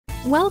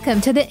Welcome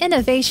to the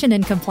Innovation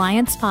and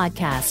Compliance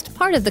Podcast,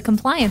 part of the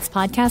Compliance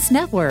Podcast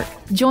Network.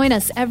 Join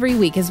us every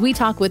week as we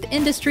talk with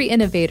industry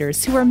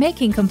innovators who are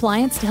making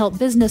compliance to help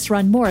business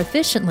run more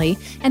efficiently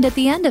and, at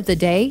the end of the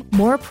day,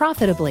 more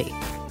profitably.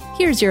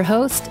 Here's your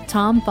host,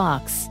 Tom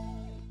Fox.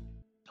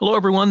 Hello,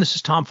 everyone. This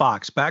is Tom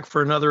Fox, back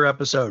for another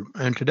episode.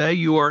 And today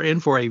you are in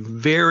for a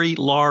very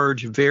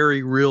large,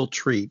 very real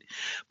treat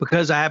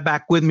because I have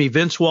back with me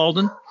Vince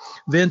Walden.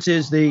 Vince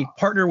is the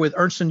partner with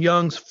Ernst &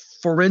 Young's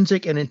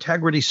Forensic and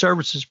Integrity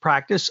Services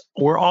practice.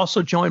 We're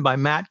also joined by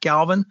Matt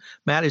Galvin.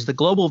 Matt is the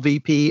Global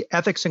VP,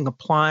 Ethics and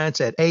Compliance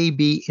at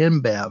AB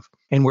InBev.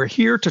 And we're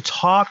here to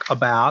talk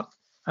about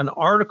an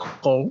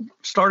article,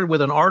 started with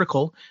an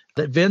article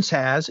that Vince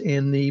has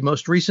in the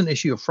most recent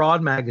issue of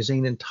Fraud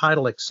Magazine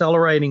entitled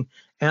Accelerating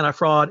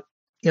Anti-Fraud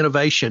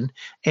Innovation,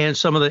 and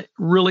some of the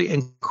really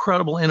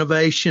incredible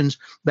innovations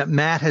that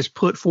Matt has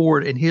put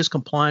forward in his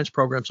compliance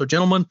program. So,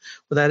 gentlemen,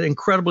 with that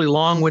incredibly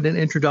long-winded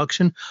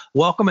introduction,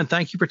 welcome and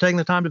thank you for taking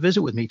the time to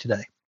visit with me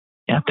today.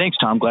 Yeah, thanks,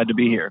 Tom. Glad to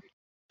be here.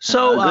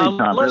 So,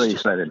 Tom, really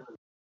excited.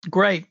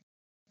 Great.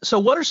 So,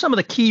 what are some of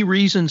the key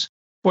reasons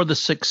for the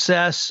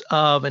success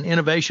of an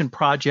innovation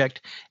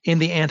project in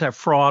the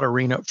anti-fraud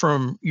arena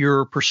from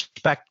your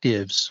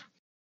perspectives?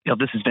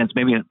 This is Vince.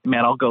 Maybe,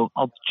 Matt,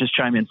 I'll just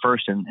chime in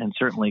first and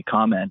certainly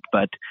comment.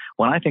 But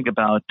when I think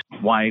about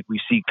why we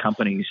see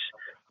companies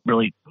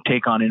really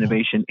take on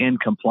innovation in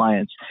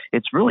compliance,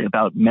 it's really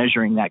about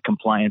measuring that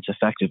compliance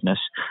effectiveness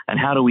and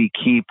how do we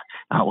keep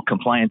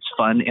compliance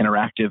fun,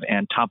 interactive,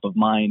 and top of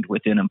mind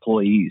within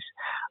employees.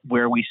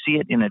 Where we see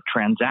it in a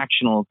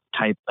transactional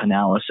type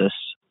analysis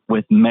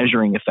with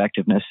measuring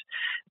effectiveness,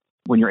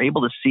 when you're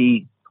able to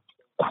see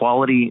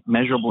quality,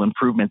 measurable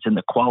improvements in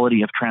the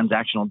quality of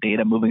transactional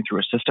data moving through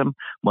a system,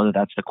 whether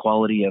that's the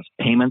quality of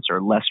payments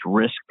or less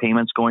risk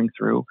payments going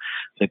through,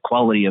 the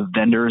quality of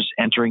vendors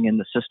entering in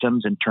the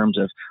systems in terms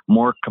of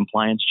more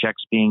compliance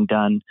checks being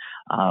done,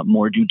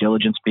 more due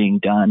diligence being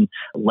done,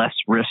 less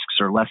risks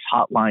or less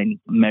hotline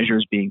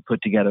measures being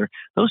put together.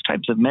 Those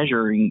types of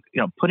measuring,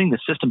 putting the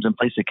systems in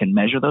place that can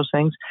measure those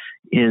things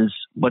is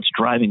what's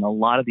driving a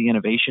lot of the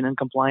innovation in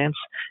compliance.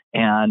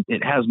 And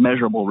it has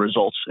measurable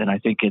results. And I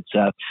think it's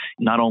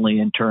not only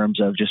in terms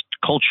of just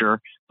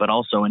culture, but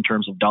also in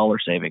terms of dollar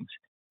savings.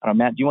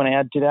 Matt, do you want to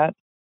add to that?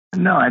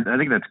 No, I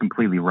think that's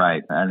completely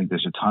right. I think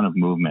there's a ton of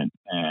movement.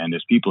 And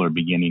as people are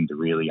beginning to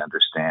really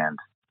understand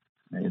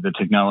the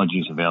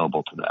technologies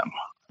available to them,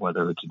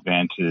 whether it's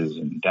advances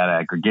in data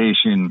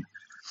aggregation,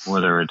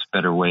 whether it's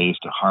better ways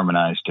to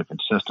harmonize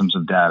different systems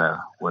of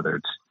data, whether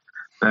it's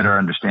better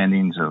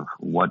understandings of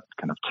what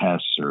kind of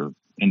tests or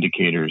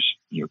indicators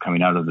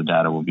coming out of the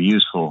data will be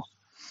useful.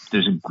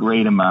 There's a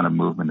great amount of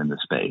movement in the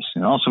space,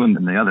 and also in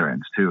the other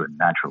ends too, in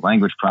natural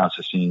language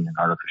processing and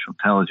artificial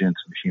intelligence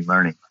and machine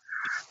learning.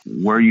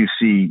 Where you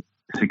see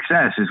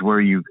success is where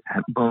you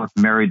have both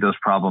married those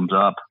problems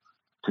up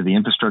to the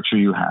infrastructure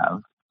you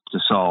have to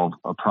solve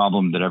a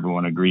problem that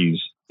everyone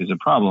agrees is a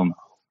problem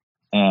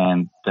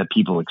and that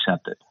people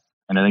accept it.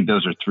 And I think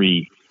those are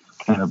three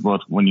kind of,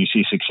 both when you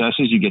see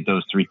successes, you get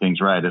those three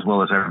things right, as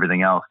well as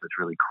everything else that's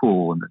really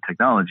cool in the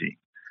technology.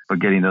 But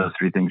getting those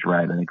three things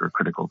right, I think, are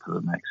critical to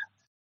the mix.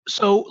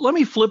 So let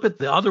me flip it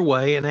the other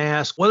way and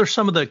ask, what are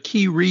some of the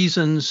key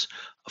reasons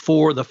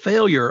for the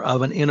failure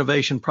of an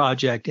innovation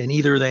project in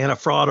either the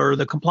anti-fraud or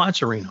the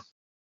compliance arena?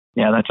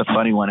 Yeah, that's a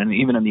funny one. And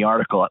even in the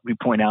article, we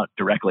point out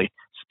directly,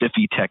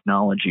 spiffy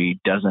technology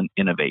doesn't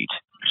innovate.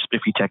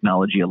 Spiffy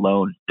technology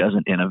alone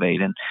doesn't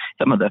innovate. And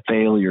some of the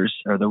failures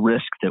or the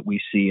risk that we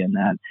see in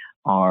that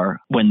are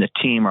when the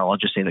team, or I'll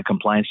just say the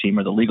compliance team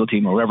or the legal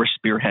team, or whoever's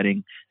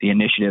spearheading the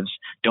initiatives,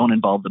 don't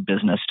involve the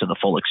business to the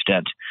full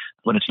extent.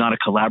 When it's not a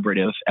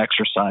collaborative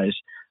exercise,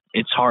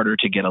 it's harder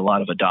to get a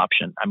lot of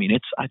adoption. I mean,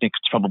 I think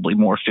it's probably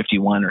more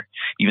 51 or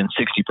even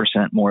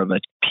 60% more of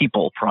a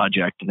people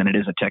project than it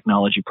is a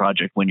technology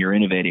project when you're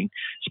innovating,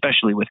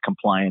 especially with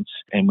compliance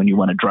and when you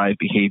want to drive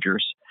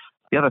behaviors.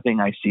 The other thing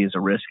I see as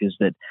a risk is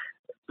that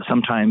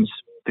sometimes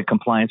the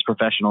compliance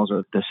professionals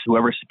or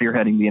whoever's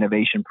spearheading the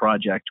innovation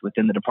project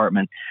within the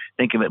department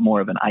think of it more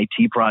of an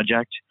IT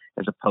project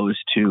as opposed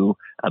to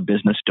a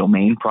business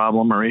domain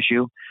problem or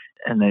issue.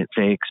 And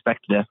they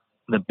expect the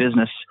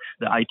business,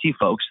 the IT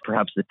folks,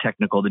 perhaps the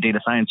technical, the data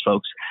science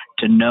folks,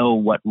 to know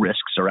what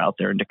risks are out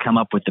there and to come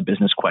up with the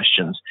business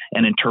questions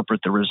and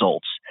interpret the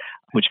results,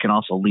 which can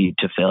also lead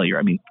to failure.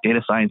 I mean,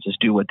 data scientists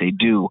do what they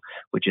do,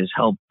 which is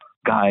help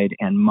guide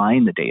and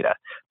mine the data.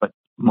 But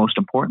most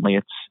importantly,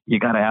 you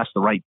got to ask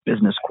the right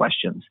business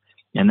questions.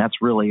 And that's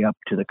really up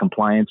to the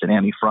compliance and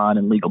anti-fraud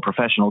and legal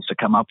professionals to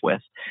come up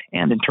with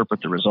and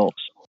interpret the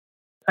results.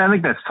 I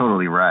think that's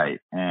totally right.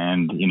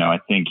 And, I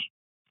think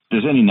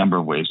there's any number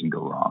of ways it can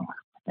go wrong.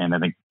 And I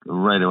think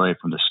right away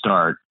from the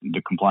start,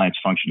 the compliance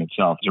function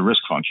itself is a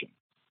risk function.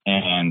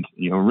 And,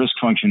 risk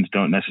functions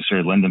don't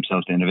necessarily lend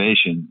themselves to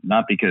innovation,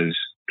 not because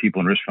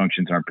people in risk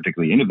functions aren't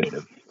particularly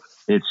innovative.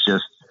 It's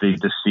just they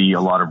just see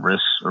a lot of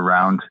risks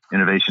around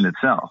innovation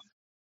itself.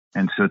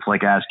 And so it's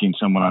like asking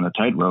someone on a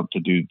tightrope to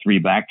do 3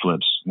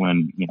 backflips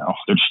when,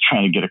 they're just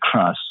trying to get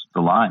across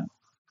the line.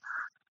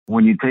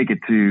 when you take it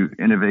to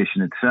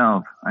innovation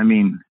itself, I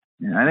mean,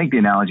 I think the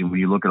analogy when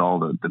you look at all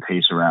the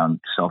pace around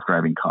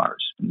self-driving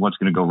cars and what's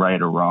going to go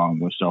right or wrong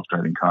with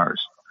self-driving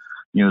cars,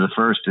 the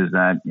first is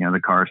that,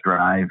 the cars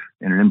drive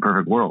in an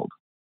imperfect world.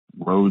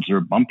 Roads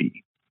are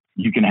bumpy.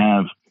 You can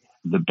have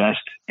the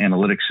best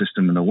analytics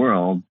system in the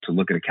world to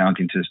look at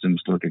accounting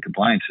systems, to look at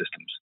compliance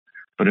systems.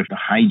 But if the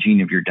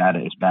hygiene of your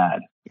data is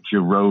bad, if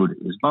your road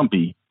is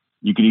bumpy,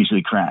 you could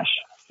easily crash.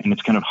 And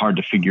it's kind of hard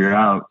to figure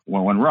out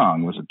what went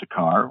wrong. Was it the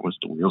car? Was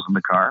it the wheels in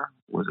the car?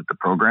 Was it the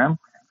program?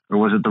 Or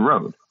was it the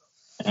road?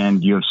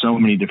 And you have so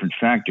many different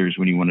factors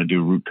when you want to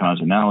do root cause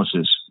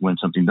analysis. When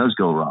something does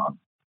go wrong,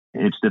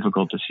 it's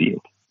difficult to see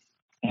it.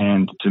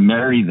 And to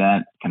marry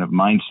that kind of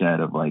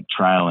mindset of like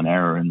trial and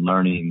error and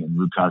learning and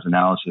root cause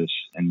analysis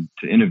and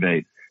to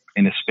innovate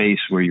in a space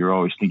where you're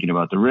always thinking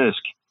about the risk,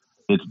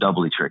 it's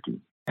doubly tricky.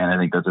 And I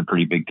think that's a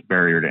pretty big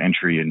barrier to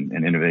entry and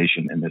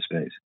innovation in this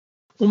space.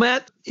 Well,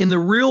 Matt, in the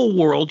real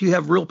world, you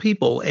have real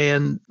people,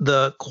 and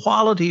the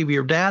quality of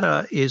your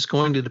data is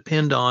going to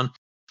depend on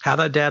how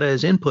that data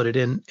is inputted.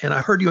 And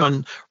I heard you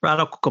on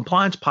Radical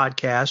Compliance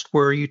podcast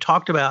where you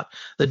talked about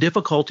the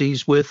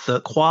difficulties with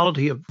the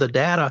quality of the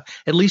data,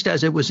 at least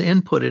as it was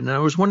inputted. And I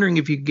was wondering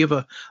if you could give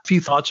a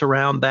few thoughts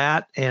around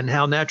that and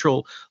how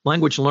natural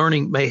language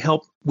learning may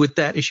help with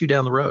that issue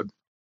down the road.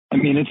 I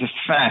mean, it's a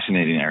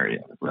fascinating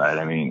area, right?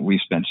 I mean, we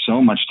spent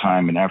so much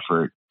time and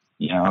effort,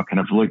 kind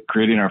of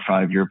creating our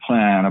 5-year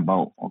plan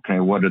about, okay,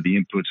 what are the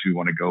inputs we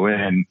want to go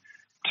in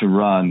to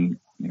run,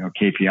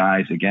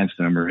 KPIs against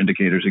them or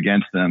indicators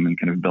against them and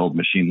kind of build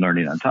machine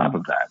learning on top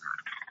of that.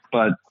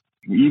 But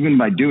even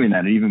by doing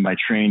that, even by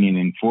training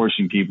and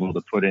forcing people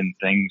to put in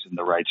things in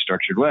the right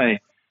structured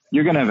way,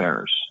 you're going to have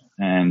errors.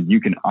 And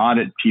you can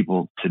audit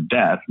people to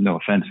death, no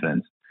offense,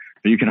 Vince,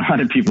 but you can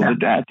audit people to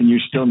death and you're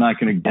still not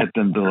going to get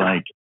them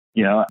to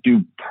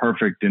do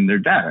perfect in their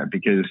data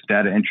because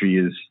data entry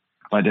is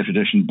by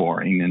definition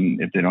boring.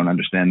 And if they don't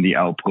understand the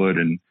output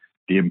and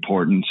the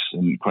importance,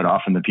 and quite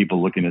often the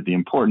people looking at the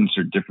importance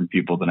are different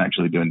people than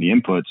actually doing the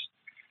inputs,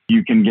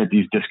 you can get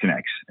these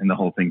disconnects and the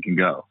whole thing can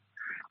go.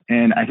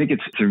 And I think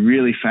it's a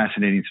really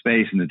fascinating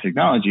space in the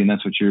technology. And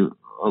that's what you're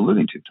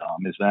alluding to,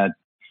 Tom, is that,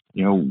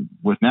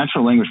 with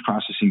natural language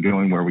processing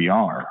going where we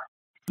are,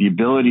 the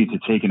ability to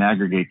take and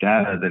aggregate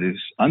data that is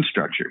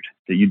unstructured,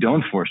 that you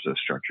don't force those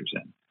structures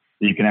in,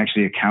 that you can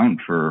actually account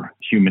for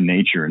human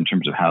nature in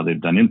terms of how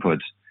they've done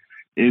inputs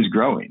is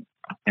growing.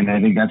 And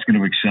I think that's going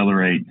to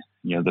accelerate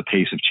the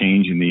pace of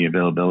change and the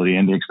availability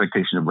and the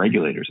expectation of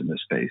regulators in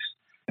this space.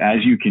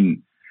 As you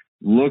can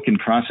look and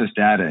process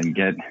data and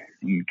get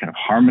and kind of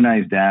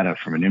harmonize data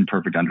from an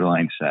imperfect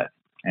underlying set,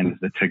 and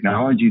the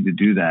technology to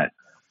do that,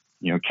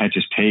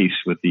 catches pace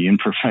with the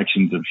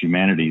imperfections of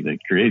humanity that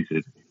creates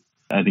it,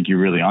 I think you're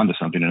really onto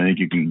something. And I think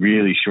you can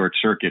really short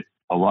circuit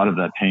a lot of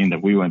that pain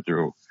that we went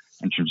through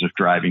in terms of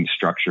driving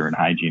structure and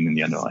hygiene in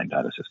the underlying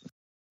data system.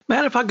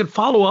 Matt, if I could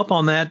follow up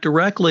on that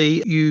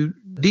directly, you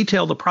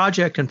detail the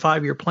project and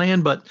 5-year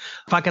plan, but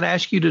if I could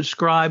ask you to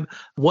describe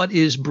what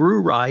is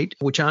BrewRight,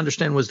 which I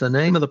understand was the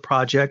name of the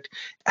project,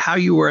 how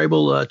you were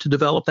able to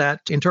develop that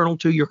internal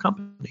to your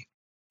company.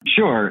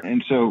 Sure.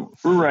 And so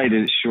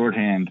BrewRight is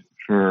shorthand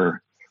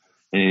for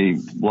a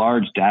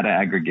large data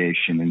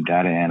aggregation and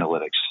data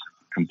analytics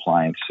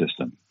compliance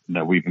system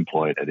that we've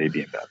employed at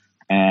AB InBev.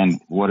 And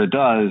what it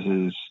does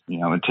is,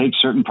 it takes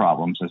certain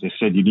problems. As I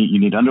said, you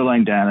need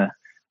underlying data.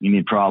 You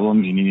need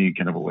problems, and you need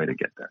kind of a way to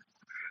get there.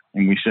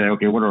 And we say,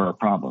 okay, what are our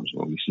problems?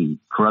 Well, we see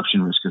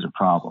corruption risk as a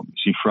problem.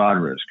 You see fraud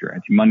risk or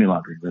anti-money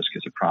laundering risk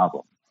as a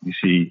problem. You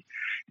see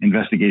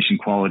investigation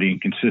quality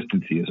and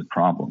consistency as a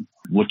problem.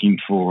 Looking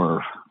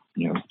for,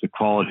 the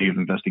quality of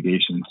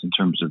investigations in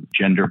terms of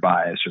gender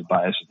bias or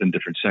bias within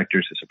different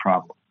sectors is a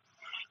problem.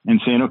 And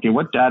saying, okay,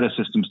 what data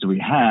systems do we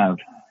have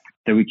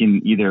that we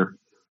can either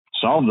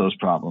solve those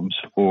problems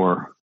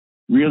or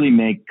really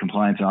make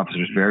compliance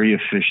officers very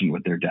efficient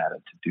with their data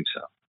to do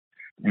so?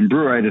 And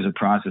BrewRight is a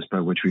process by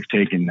which we've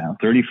taken now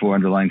 34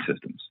 underlying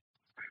systems,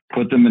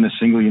 put them in a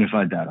single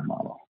unified data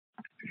model,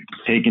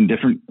 taken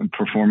different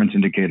performance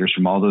indicators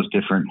from all those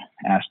different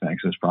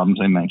aspects, those problems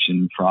I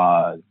mentioned,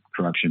 fraud,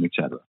 corruption, et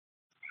cetera,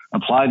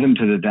 apply them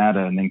to the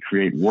data, and then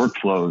create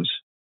workflows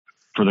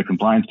for the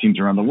compliance teams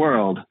around the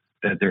world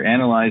that they're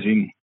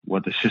analyzing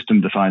what the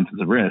system defines as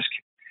a risk,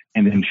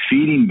 and then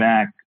feeding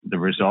back the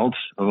results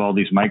of all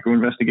these micro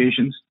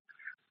investigations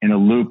in a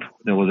loop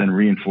that will then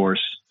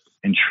reinforce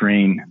and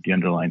train the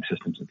underlying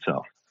systems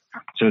itself.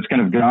 So it's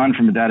kind of gone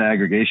from a data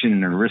aggregation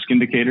and a risk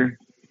indicator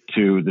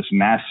to this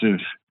massive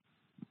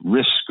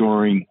risk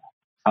scoring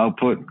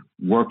output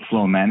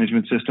workflow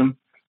management system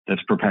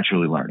that's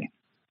perpetually learning.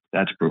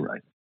 That's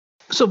BrewRight.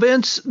 So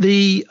Vince,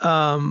 the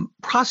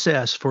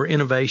process for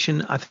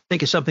innovation, I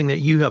think, is something that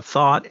you have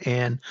thought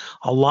and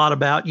a lot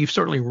about. You've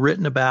certainly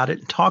written about it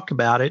and talked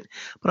about it,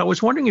 but I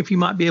was wondering if you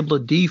might be able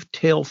to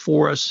detail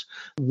for us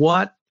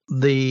what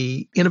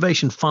the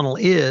innovation funnel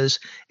is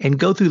and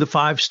go through the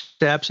 5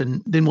 steps,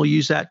 and then we'll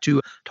use that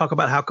to talk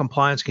about how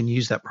compliance can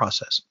use that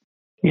process.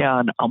 Yeah,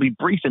 and I'll be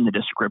brief in the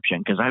description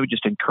because I would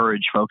just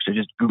encourage folks to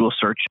just Google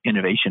search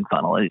innovation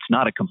funnel. It's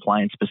not a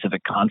compliance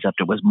specific concept.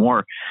 It was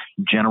more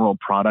general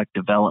product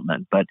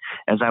development. But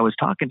as I was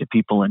talking to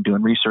people and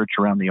doing research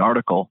around the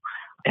article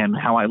and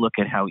how I look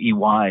at how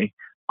EY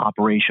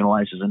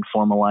operationalizes and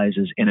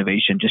formalizes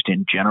innovation just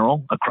in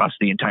general across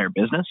the entire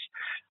business,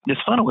 this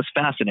funnel was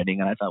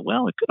fascinating. And I thought,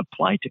 well, it could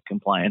apply to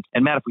compliance.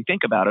 And Matt, if we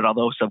think about it,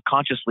 although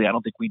subconsciously, I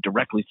don't think we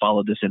directly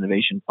followed this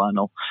innovation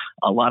funnel,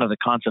 a lot of the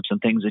concepts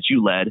and things that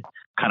you led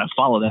kind of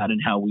follow that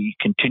and how we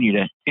continue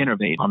to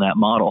innovate on that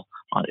model,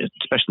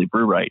 especially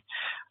BrewRight.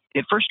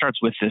 It first starts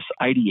with this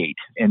ideate,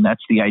 and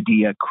that's the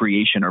idea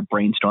creation or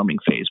brainstorming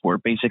phase, where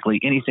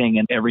basically anything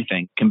and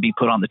everything can be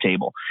put on the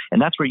table.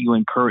 And that's where you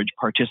encourage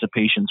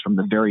participations from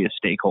the various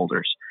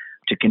stakeholders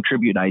to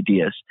contribute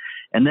ideas.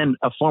 And then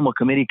a formal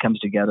committee comes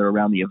together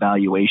around the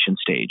evaluation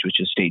stage, which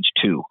is stage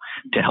 2,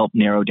 to help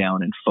narrow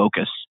down and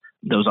focus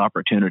those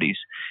opportunities.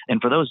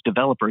 And for those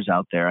developers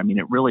out there, I mean,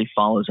 it really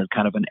follows a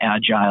kind of an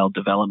agile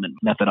development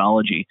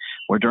methodology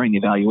where during the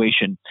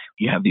evaluation,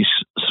 you have these,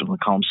 we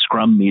call them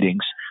scrum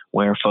meetings,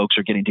 where folks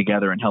are getting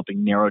together and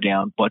helping narrow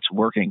down what's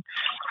working.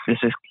 This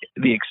is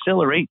the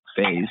accelerate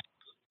phase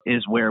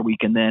is where we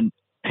can then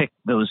pick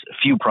those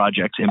few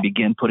projects and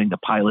begin putting the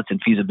pilots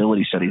and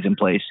feasibility studies in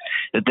place.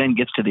 That then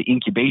gets to the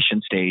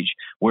incubation stage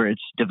where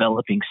it's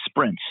developing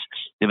sprints,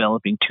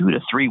 developing 2 to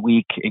 3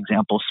 week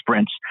example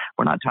sprints.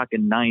 We're not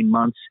talking 9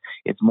 months.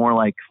 It's more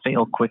like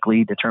fail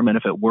quickly, determine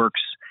if it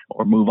works,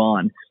 or move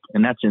on.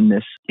 And that's in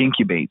this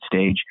incubate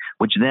stage,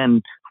 which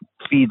then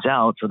feeds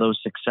out for those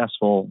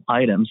successful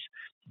items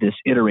this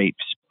iterate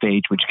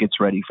stage, which gets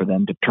ready for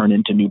them to turn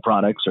into new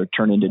products or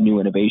turn into new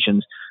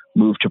innovations,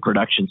 move to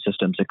production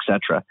systems, et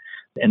cetera.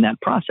 And that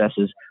process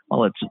is,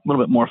 well, it's a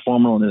little bit more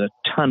formal and there's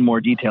a ton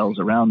more details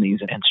around these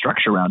and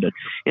structure around it.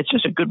 It's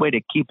just a good way to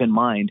keep in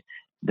mind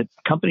that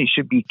companies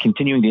should be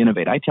continuing to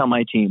innovate. I tell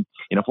my team,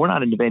 if we're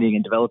not innovating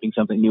and developing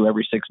something new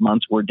every 6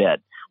 months, we're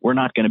dead. We're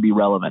not going to be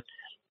relevant.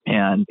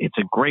 And it's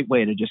a great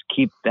way to just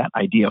keep that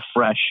idea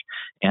fresh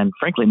and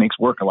frankly makes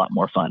work a lot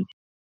more fun.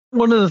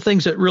 One of the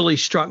things that really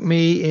struck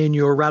me in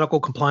your Radical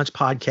Compliance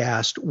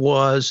podcast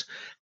was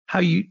how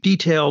you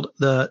detailed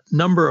the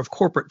number of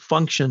corporate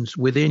functions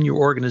within your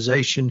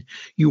organization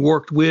you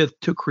worked with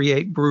to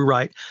create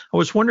BrewRight. I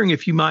was wondering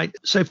if you might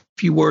say a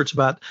few words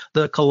about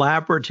the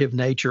collaborative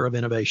nature of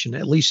innovation,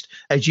 at least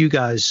as you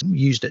guys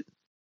used it.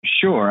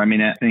 Sure. I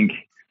mean, I think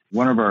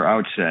one of our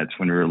outsets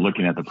when we were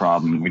looking at the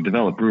problem, we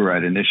developed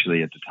BrewRight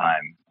initially at the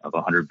time of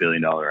a $100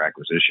 billion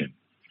acquisition,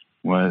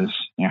 was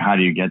how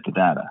do you get the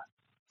data?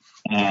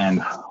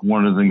 And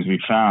one of the things we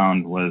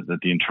found was that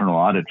the internal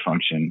audit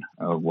function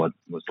of what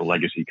was the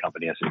legacy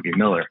company, SAP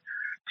Miller,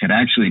 had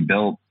actually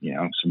built,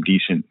 some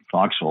decent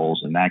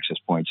foxholes and access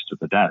points to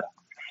the data.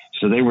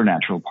 So they were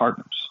natural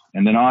partners.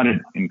 And then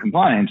audit and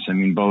compliance,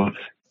 both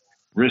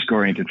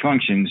risk-oriented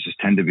functions just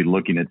tend to be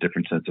looking at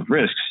different sets of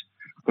risks,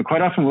 but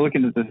quite often we're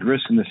looking at the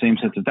risks in the same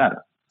sets of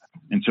data.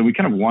 And so we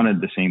kind of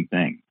wanted the same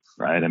thing,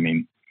 right?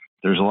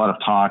 There's a lot of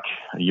talk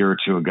a year or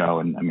two ago,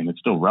 and it's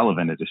still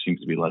relevant. It just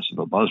seems to be less of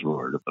a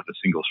buzzword of a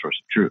single source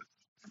of truth.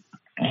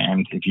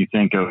 And if you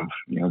think of,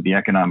 the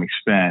economic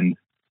spend,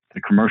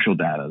 the commercial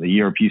data,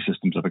 the ERP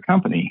systems of a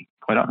company,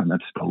 quite often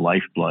that's the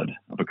lifeblood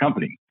of a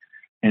company.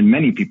 And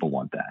many people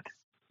want that.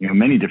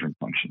 Many different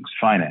functions,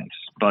 finance,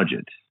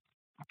 budget,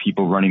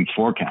 people running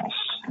forecasts.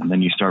 And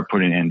then you start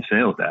putting in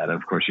sales data.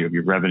 Of course, you have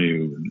your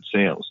revenue and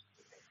sales.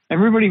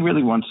 Everybody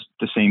really wants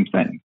the same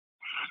thing.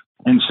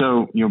 And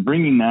so,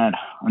 bringing that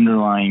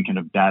underlying kind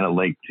of data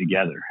lake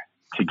together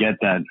to get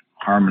that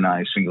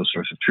harmonized single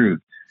source of truth.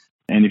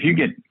 And if you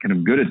get kind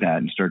of good at that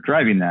and start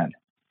driving that,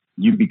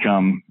 you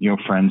become,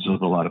 friends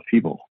with a lot of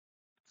people.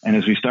 And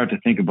as we start to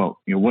think about,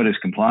 what is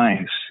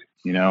compliance,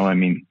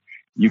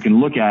 you can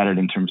look at it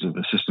in terms of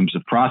the systems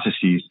of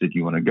processes that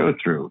you want to go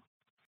through,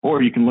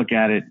 or you can look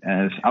at it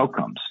as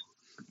outcomes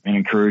and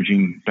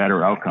encouraging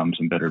better outcomes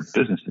and better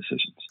business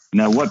decisions.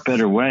 Now, what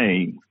better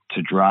way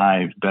to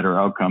drive better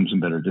outcomes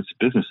and better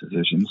business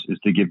decisions is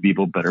to give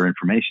people better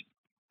information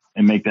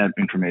and make that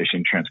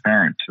information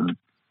transparent to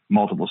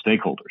multiple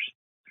stakeholders.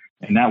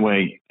 And that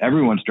way,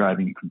 everyone's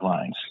driving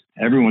compliance,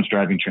 everyone's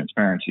driving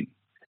transparency,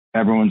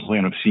 everyone's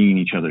seeing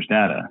each other's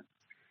data,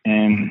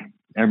 and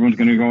everyone's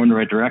going to go in the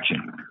right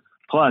direction.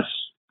 Plus,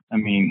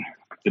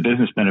 the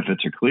business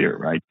benefits are clear,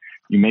 right?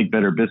 You make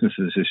better business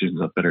decisions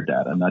with better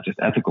data, not just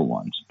ethical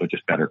ones, but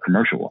just better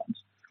commercial ones.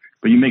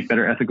 But you make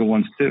better ethical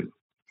ones too.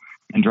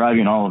 And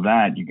driving all of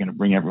that, you're going to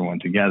bring everyone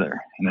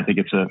together. And I think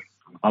it's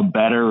a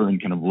better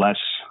and kind of less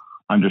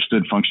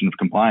understood function of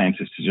compliance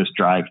is to just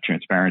drive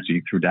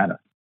transparency through data.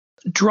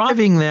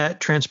 Driving that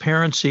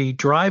transparency,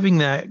 driving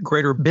that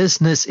greater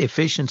business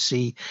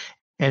efficiency,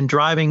 and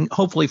driving,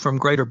 hopefully from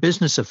greater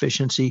business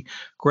efficiency,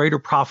 greater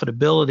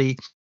profitability.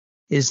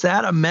 Is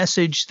that a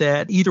message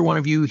that either one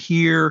of you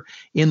hear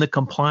in the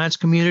compliance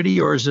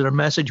community, or is it a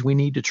message we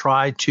need to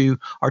try to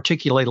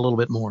articulate a little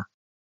bit more?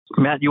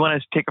 Matt, you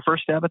want to take a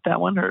first stab at that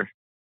one? Or?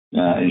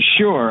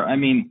 Sure.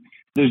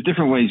 There's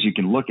different ways you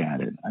can look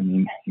at it.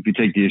 If you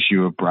take the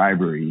issue of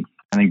bribery,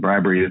 I think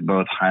bribery is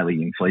both highly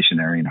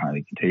inflationary and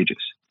highly contagious.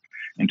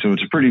 And so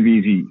it's a pretty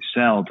easy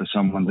sell to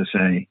someone to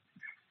say,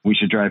 we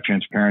should drive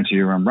transparency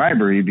around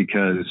bribery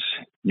because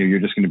you're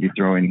just going to be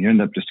you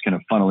end up just kind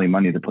of funneling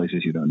money to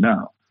places you don't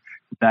know.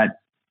 That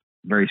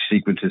very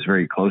sequences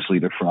very closely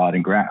to fraud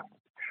and graft.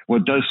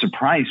 What does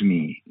surprise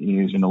me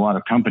is in a lot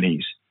of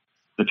companies,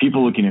 the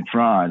people looking at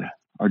fraud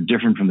are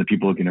different from the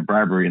people looking at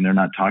bribery, and they're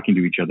not talking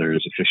to each other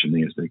as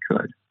efficiently as they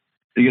could.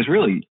 Because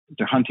really,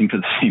 they're hunting for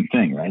the same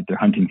thing, right? They're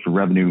hunting for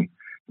revenue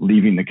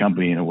leaving the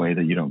company in a way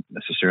that you don't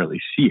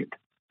necessarily see it,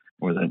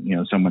 or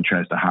that someone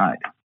tries to hide.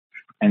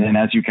 And then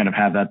as you kind of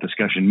have that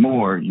discussion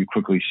more, you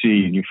quickly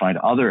see and you find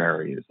other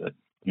areas that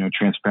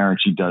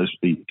transparency does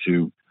lead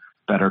to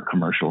better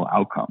commercial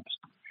outcomes.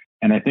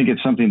 And I think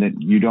it's something that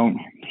you don't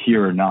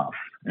hear enough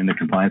in the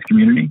compliance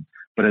community,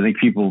 but I think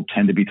people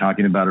tend to be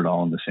talking about it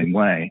all in the same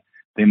way.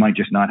 They might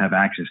just not have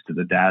access to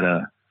the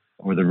data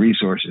or the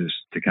resources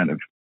to kind of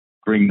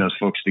bring those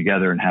folks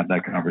together and have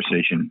that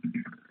conversation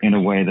in a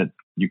way that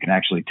you can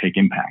actually take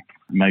impact.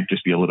 It might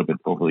just be a little bit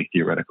overly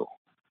theoretical.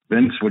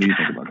 Vince, what do you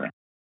think about that?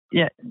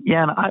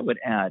 Yeah, and I would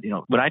add,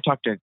 when I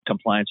talk to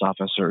compliance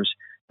officers,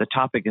 the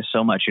topic is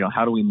so much,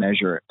 how do we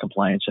measure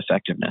compliance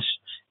effectiveness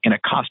in a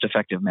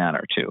cost-effective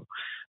manner too?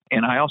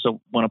 And I also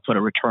want to put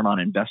a return on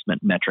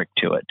investment metric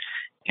to it.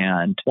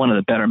 And one of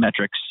the better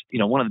metrics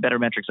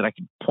that I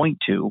can point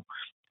to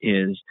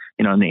is,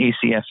 in the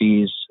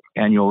ACFE's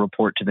annual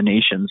report to the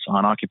nations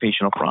on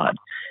occupational fraud,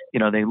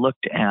 they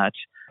looked at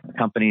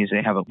companies.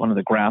 They have one of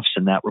the graphs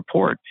in that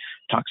report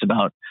talks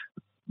about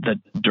the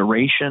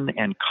duration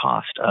and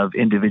cost of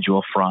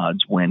individual frauds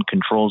when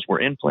controls were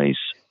in place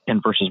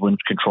and versus when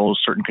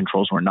certain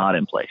controls were not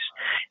in place.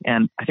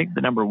 And I think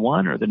the number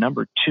one or the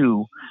number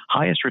two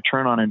highest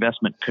return on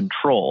investment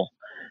control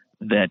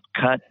that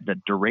cut the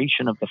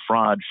duration of the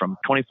fraud from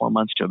 24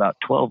 months to about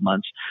 12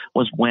 months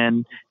was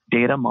when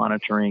data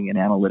monitoring and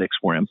analytics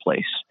were in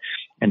place.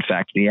 In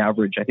fact, the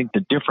average, I think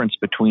the difference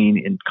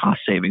in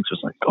cost savings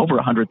was like over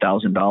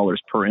 $100,000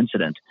 per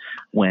incident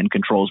when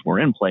controls were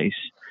in place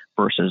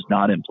versus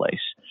not in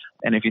place.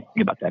 And if you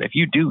think about that, if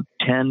you do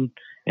 10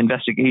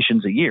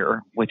 investigations a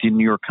year within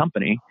your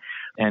company,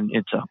 and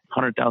it's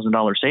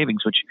 $100,000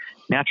 savings, which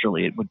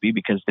naturally it would be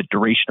because the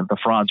duration of the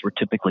frauds were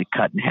typically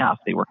cut in half.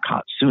 They were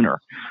caught sooner,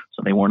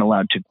 so they weren't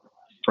allowed to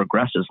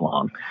progress as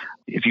long.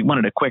 If you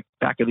wanted a quick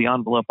back of the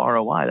envelope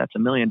ROI, that's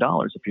 $1 million.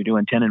 If you're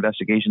doing 10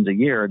 investigations a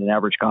year at an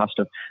average cost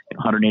of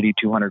 $180,000,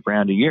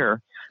 $200,000 a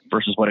year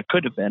versus what it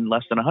could have been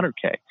less than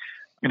 $100,000.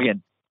 And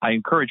again, I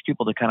encourage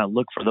people to kind of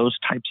look for those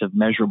types of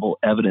measurable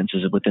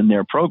evidences within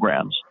their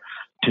programs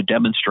to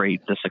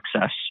demonstrate the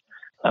success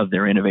of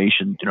their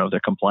innovation, their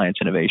compliance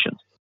innovations.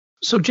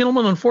 So,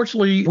 gentlemen,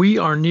 unfortunately, we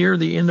are near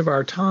the end of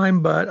our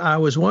time, but I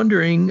was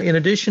wondering, in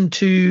addition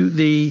to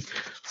the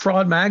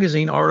Fraud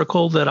Magazine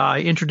article that I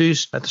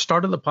introduced at the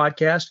start of the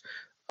podcast,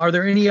 are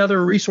there any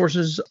other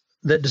resources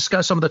that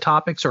discuss some of the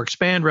topics or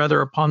expand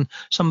rather upon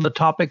some of the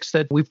topics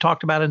that we've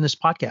talked about in this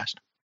podcast?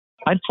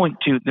 I'd point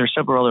to, there's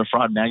several other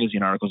Fraud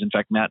Magazine articles. In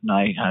fact, Matt and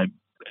I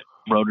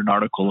wrote an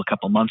article a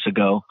couple months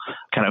ago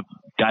kind of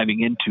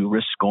diving into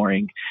risk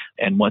scoring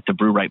and what the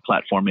BrewRight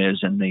platform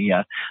is. And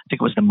I think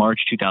it was the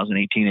March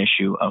 2018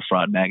 issue of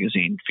Fraud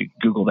Magazine. If you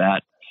Google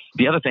that.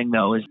 The other thing,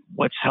 though, is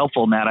what's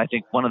helpful, Matt, I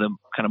think one of the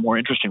kind of more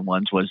interesting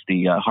ones was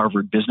the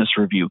Harvard Business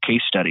Review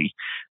case study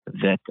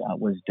that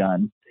was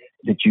done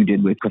that you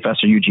did with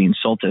Professor Eugene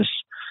Soltis,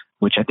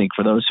 which I think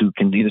for those who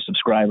can either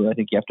subscribe or I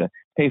think you have to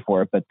pay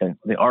for it, but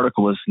the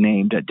article was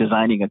named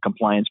Designing a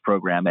Compliance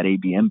Program at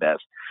AB InBev,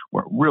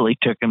 where it really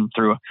took him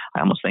through, I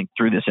almost think,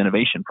 through this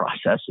innovation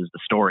process is the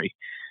story.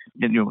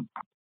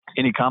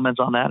 Any comments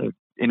on that or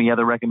any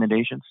other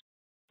recommendations?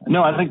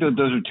 No, I think that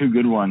those are two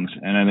good ones.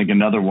 And I think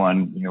another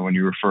one, when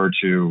you refer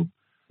to,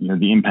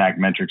 the impact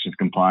metrics of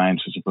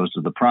compliance as opposed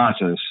to the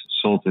process,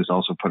 Soltis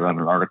also put out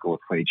an article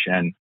with Clay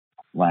Chen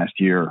last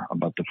year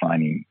about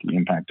defining the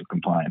impact of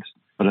compliance.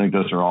 But I think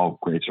those are all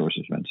great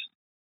sources, Vince.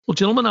 Well,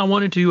 gentlemen, I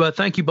wanted to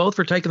thank you both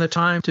for taking the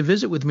time to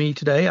visit with me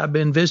today. I've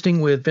been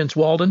visiting with Vince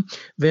Walden.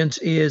 Vince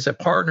is a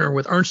partner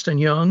with Ernst &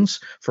 Young's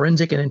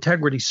Forensic and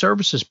Integrity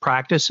Services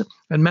practice,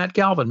 and Matt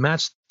Galvin.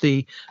 Matt's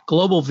the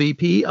Global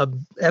VP of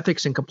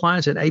Ethics and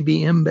Compliance at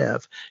AB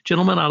InBev.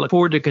 Gentlemen, I look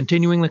forward to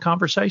continuing the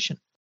conversation.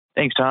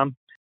 Thanks, Tom.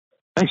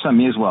 Thanks, Tom.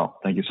 Me as well.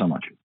 Thank you so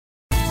much.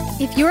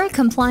 If you're a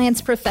compliance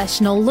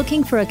professional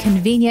looking for a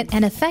convenient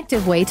and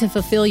effective way to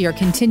fulfill your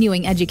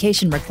continuing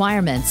education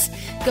requirements,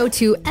 go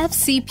to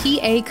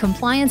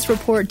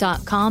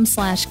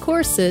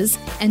fcpacompliancereport.com/courses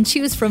and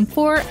choose from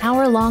 4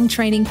 hour-long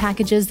training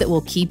packages that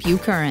will keep you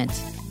current.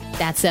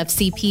 That's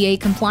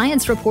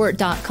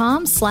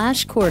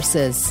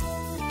fcpacompliancereport.com/courses.